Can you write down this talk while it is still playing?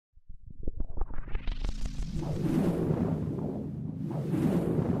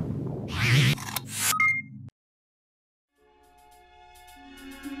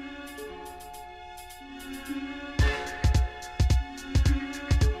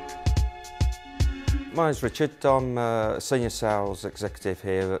My name's Richard. I'm a Senior Sales Executive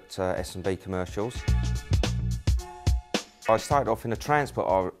here at S&B Commercials. I started off in a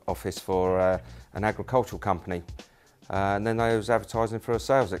transport office for an agricultural company, and then they was advertising for a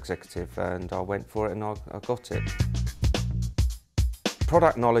sales executive, and I went for it and I got it.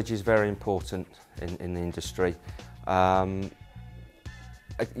 Product knowledge is very important in the industry. You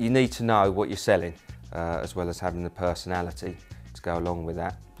need to know what you're selling, as well as having the personality to go along with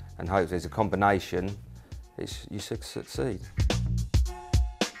that, and hopefully as a combination you succeed.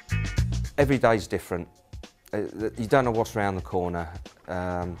 Every day's different. You don't know what's around the corner.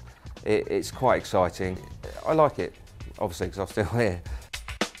 It's quite exciting. I like it, obviously, because I'm still here.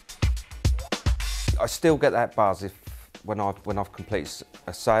 I still get that buzz when I've completed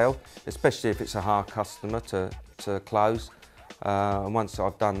a sale, especially if it's a hard customer to close. And once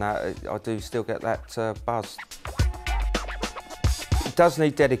I've done that, I do still get that buzz. It does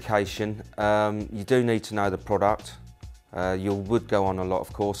need dedication. You do need to know the product. You would go on a lot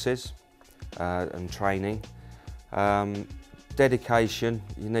of courses and training. Dedication,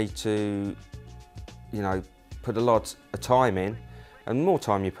 you need to, put a lot of time in, and the more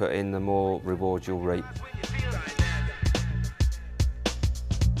time you put in, the more reward you'll reap.